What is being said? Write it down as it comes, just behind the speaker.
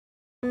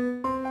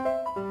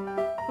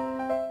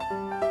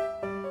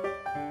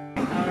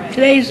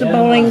Today's the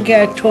bowling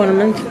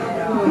tournament.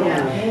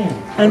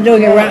 I'm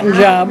doing a rotten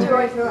job.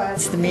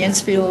 It's the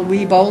Mansfield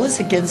Wii bowlers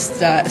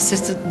against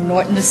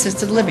Norton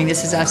Assisted Living.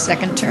 This is our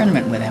second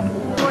tournament with them.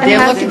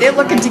 They're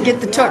looking to get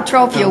the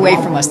trophy away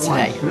from us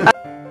today.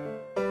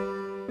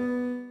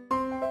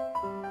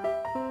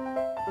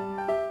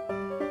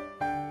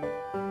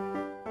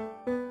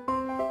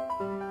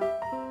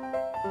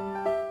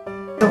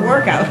 The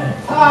workout.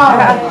 Hold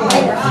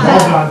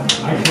on,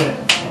 I quit.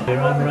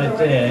 You're on right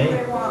there,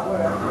 eh?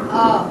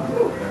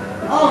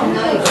 Oh,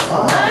 nice.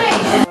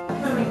 Nice.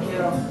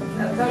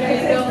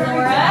 Okay, go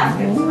Laura.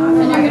 And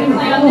you're going to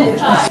play on this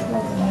side.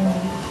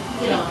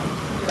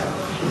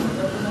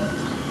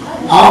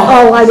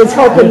 Oh, I was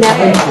hoping that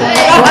would.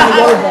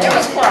 It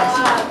was close.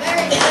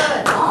 Very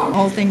good. The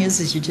whole thing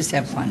is you just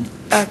have fun.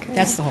 Okay.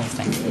 That's the whole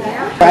thing.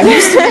 I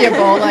used to be a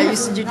bowler. I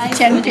used to do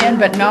 10-pin,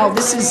 but no,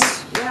 this is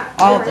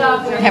all.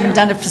 I haven't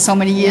done it for so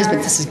many years,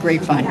 but this is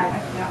great fun.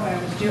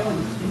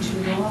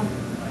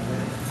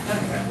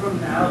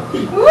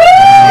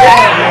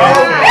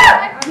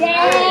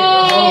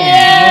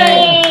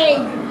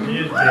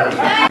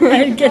 I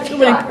didn't get too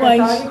many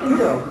points.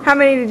 How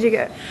many did you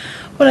get?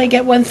 What, I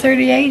get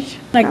 138?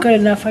 Not good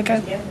enough. I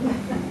got.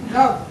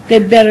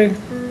 Did better.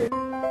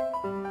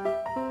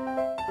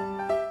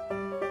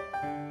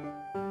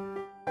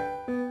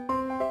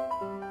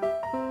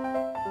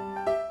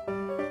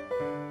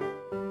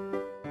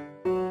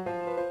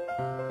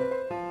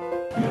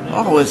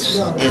 Oh,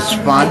 it's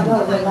fun.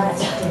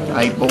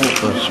 I bowl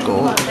for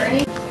school.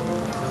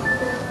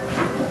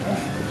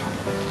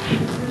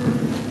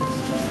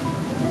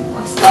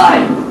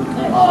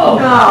 Oh,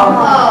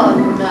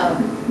 no.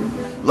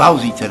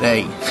 Lousy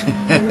today.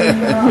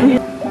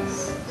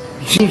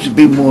 It seems to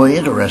be more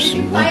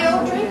interesting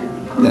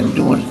than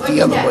doing it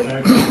the other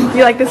way.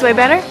 You like this way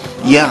better?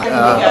 Yeah,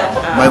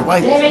 my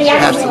wife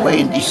passed away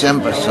in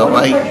December, so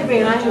I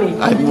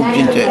moved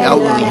into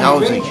elderly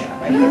housing.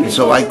 And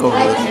so I go to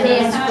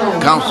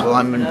the council.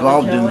 I'm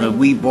involved in the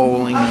Wii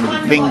bowling and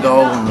the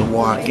bingo and the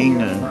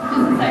walking, and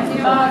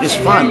it's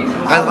fun.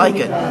 I like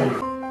it.